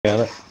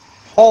Got it.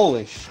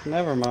 Holy sh!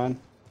 Never mind.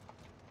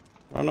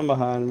 Running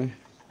behind me.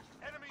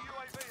 Enemy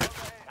UAV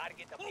overhead. Gotta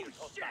get the field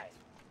hostile.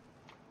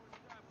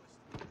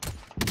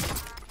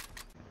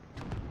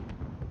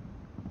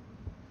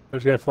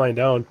 There's a guy flying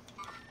down.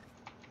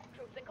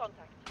 Troops in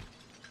contact.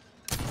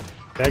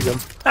 Tag him.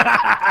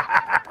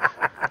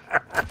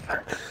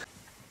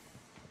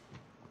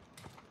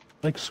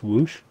 Like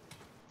swoosh.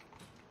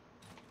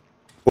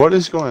 What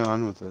is going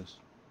on with this?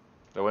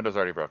 The window's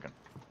already broken.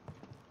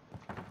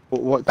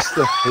 What's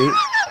the hate?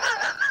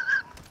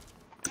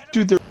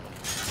 Dude, they're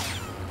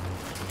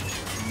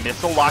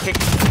Missile locking?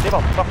 They have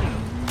a fucking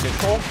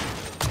missile?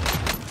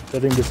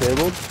 That thing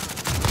disabled?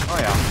 Oh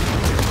yeah.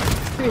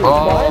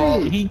 Oh,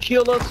 he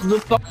killed us.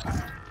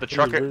 The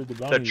trucker. Where's the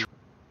bounty?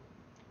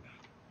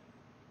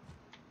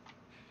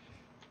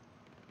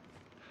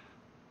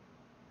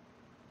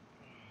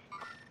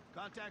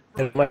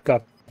 And Mike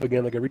up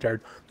again like a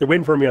retard. They're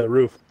waiting for me on the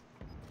roof.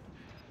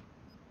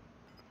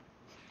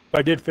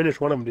 I did finish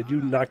one of them. Did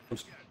you knock him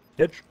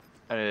Stitch?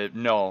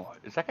 No.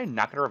 Is that guy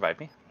not gonna revive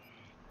me?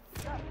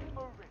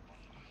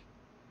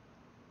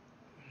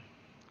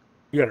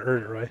 You gotta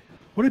earn it, right?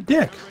 What a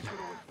dick!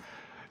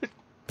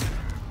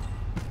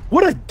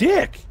 What a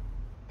dick!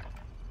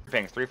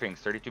 Three pings,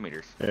 32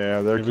 meters.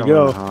 yeah, they're Here we coming.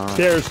 go. Huh?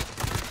 Stairs.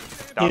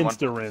 Down one.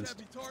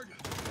 Insta-rinsed.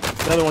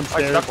 Another one I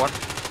stairs. stuck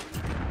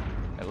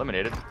one.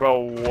 Eliminated.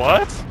 Bro,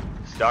 what?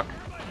 Stuck.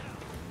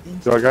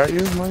 Do I got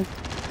you, Mike?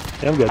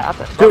 Yeah, I'm good.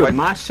 Dude,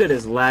 My shit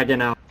is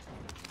lagging out.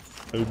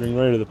 We bring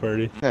right to the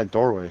party. Yeah,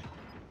 doorway.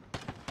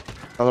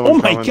 Another Oh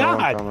one my coming, God!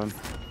 another one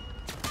coming.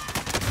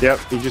 Yep,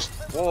 he just.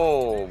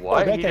 whoa,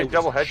 what? that He guy did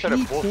double was headshot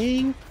at full.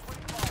 cheating?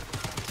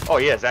 Oh,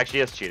 he is.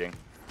 Actually, is cheating.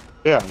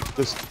 Yeah,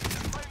 this.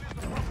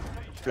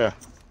 Yeah.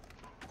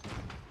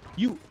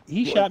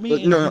 He shot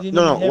me. And No, he no, didn't no, even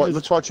no. have What, his-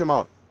 let's watch him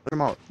out. Let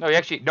him out.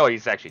 No,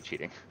 he's actually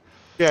cheating.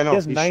 Yeah, no, He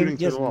has he's nine. shooting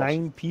He has through the walls.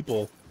 9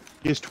 people.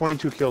 He has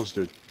 22 kills,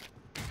 dude.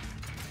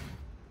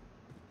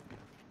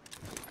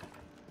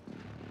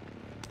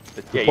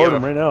 Yeah, Report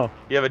him right now.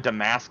 you have a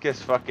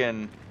Damascus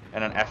fucking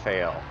and an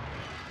FAL.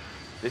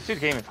 This dude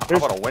can't even hop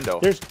There's- out a window.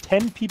 There's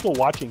 10 people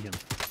watching him.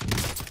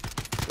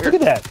 Look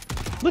at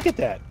that. Look at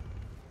that.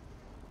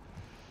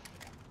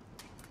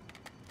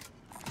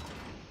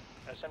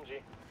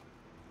 SMG.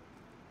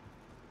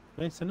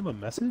 Can I send him a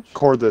message?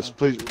 Record this,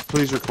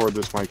 please record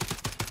this, Mike.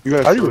 You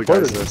guys I already really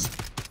guys recorded this.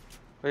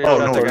 Wait, Oh you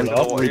no, shot that guy through the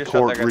wall. You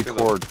shot that guy through the-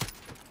 record.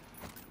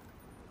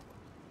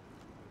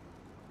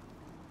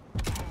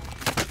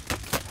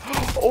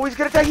 Oh, he's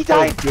gonna die. He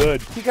died. Oh,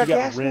 good. He got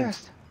gas rinsed.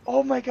 masked.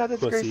 Oh my god,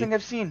 that's the greatest Pussy. thing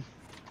I've seen.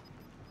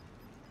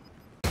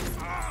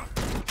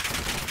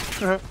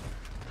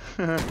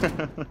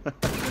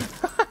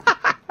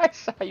 I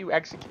saw you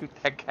execute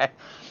that guy.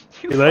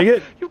 You like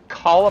it? You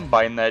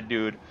Columbine that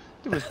dude.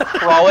 He was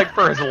crawling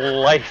for his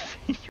life.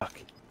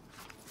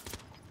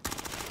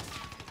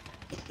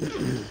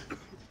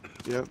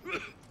 Yep.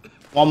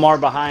 One more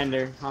behind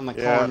her on the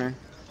Yeah. corner.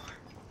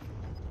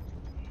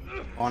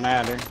 One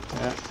at her.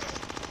 Yeah.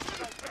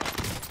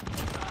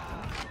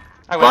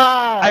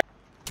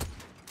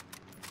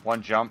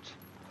 One jumped,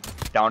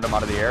 downed him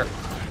out of the air,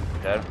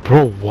 dead.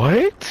 Bro,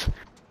 what?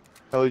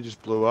 Hell, he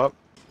just blew up.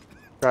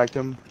 Cracked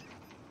him.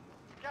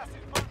 Gas is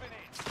moving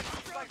in.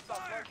 Safe zone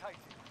located.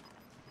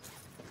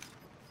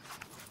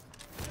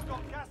 We've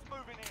got gas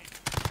moving in.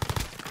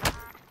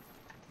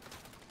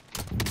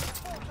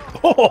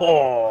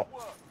 Oh,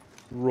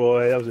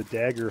 Roy, that was a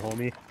dagger,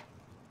 homie.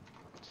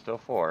 Still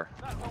 4.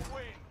 That's a win.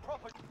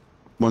 Proper.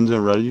 One's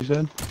in red, you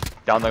said?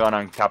 Down the gun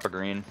on top of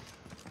green.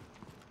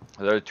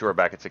 The other 2 are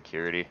back at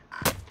security.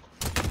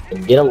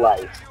 Get a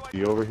life.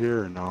 You over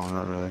here? Or no,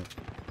 not really.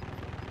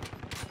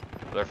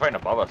 They're fighting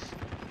above us.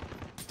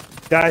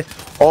 Guy.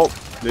 Oh,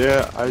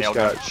 yeah, I just Nailed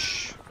got. him.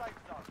 Shh.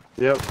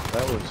 Yep,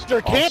 that was. They're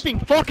awesome. camping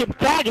fucking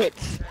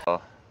faggots!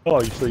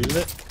 Oh, you still using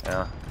it?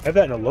 Yeah. I have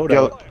that in a loadout.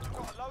 Yeah, We've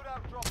got a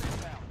loadout drop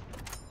inbound.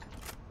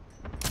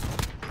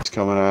 he's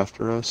coming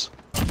after us.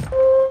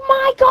 Oh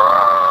my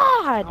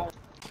god!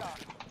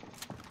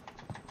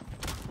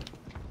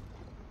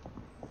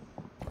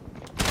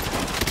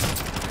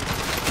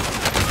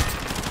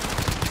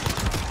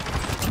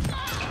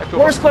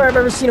 Worst player I've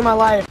ever seen in my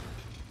life.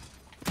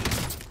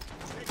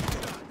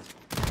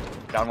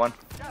 Down one.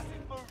 Gas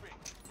is moving.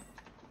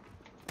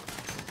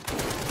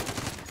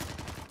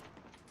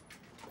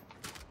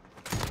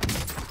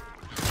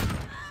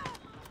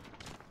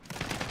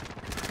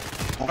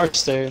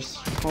 Upstairs.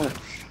 Oh,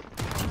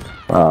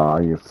 Oh,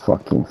 you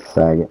fucking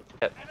faggot.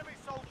 Enemy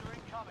soldier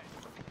incoming.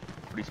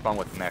 Respawn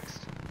with next.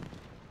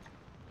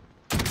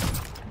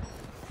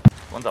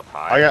 One's up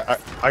high.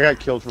 I got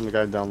killed from the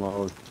guy down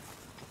low.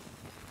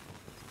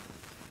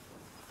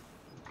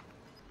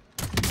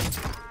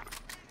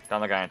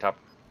 Down the guy on top.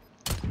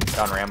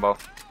 Down Rambo.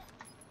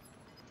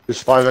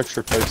 There's 5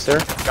 extra plates there.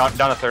 Down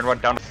the third one.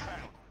 Down him.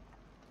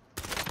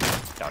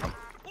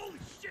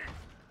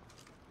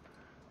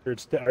 Here,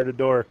 it's out the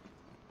door.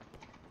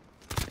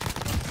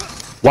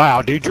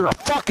 Wow, dude, you're a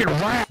fucking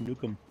rat!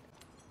 Nuke him.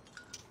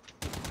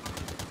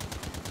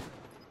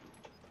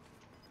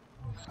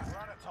 We're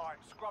out of time.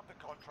 Scrub the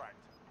contract.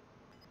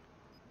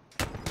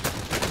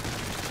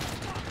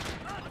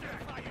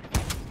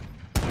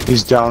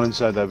 He's down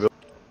inside that building.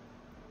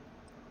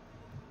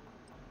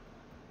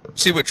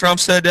 See what Trump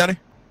said, Daddy?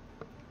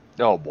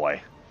 Oh boy.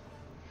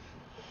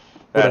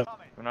 What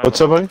up?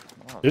 What's up, buddy?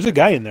 There's a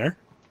guy in there.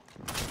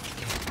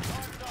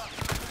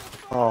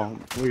 Oh,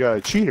 we got a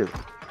cheater.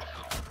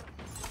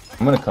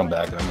 I'm gonna come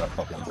back and I'm gonna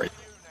fucking break.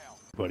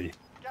 Buddy.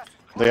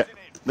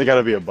 They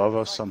gotta be above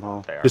us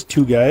somehow. There. Just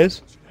two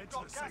guys?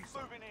 Got gas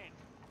moving in.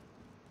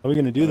 How are we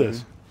gonna do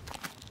this?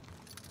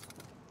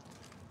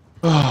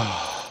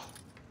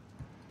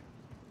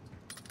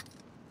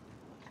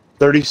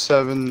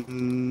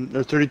 37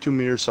 or 32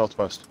 meters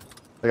southwest.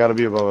 They gotta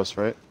be above us,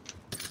 right?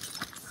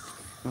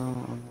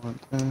 Oh,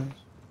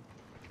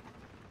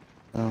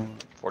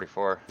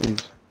 44. geez.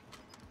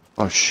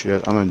 Oh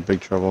shit, I'm in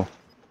big trouble.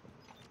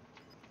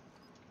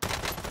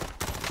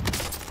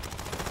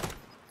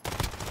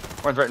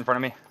 One's right in front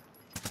of me.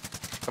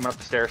 Coming up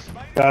the stairs.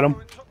 Got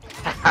him.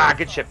 Haha,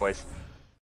 good shit, boys.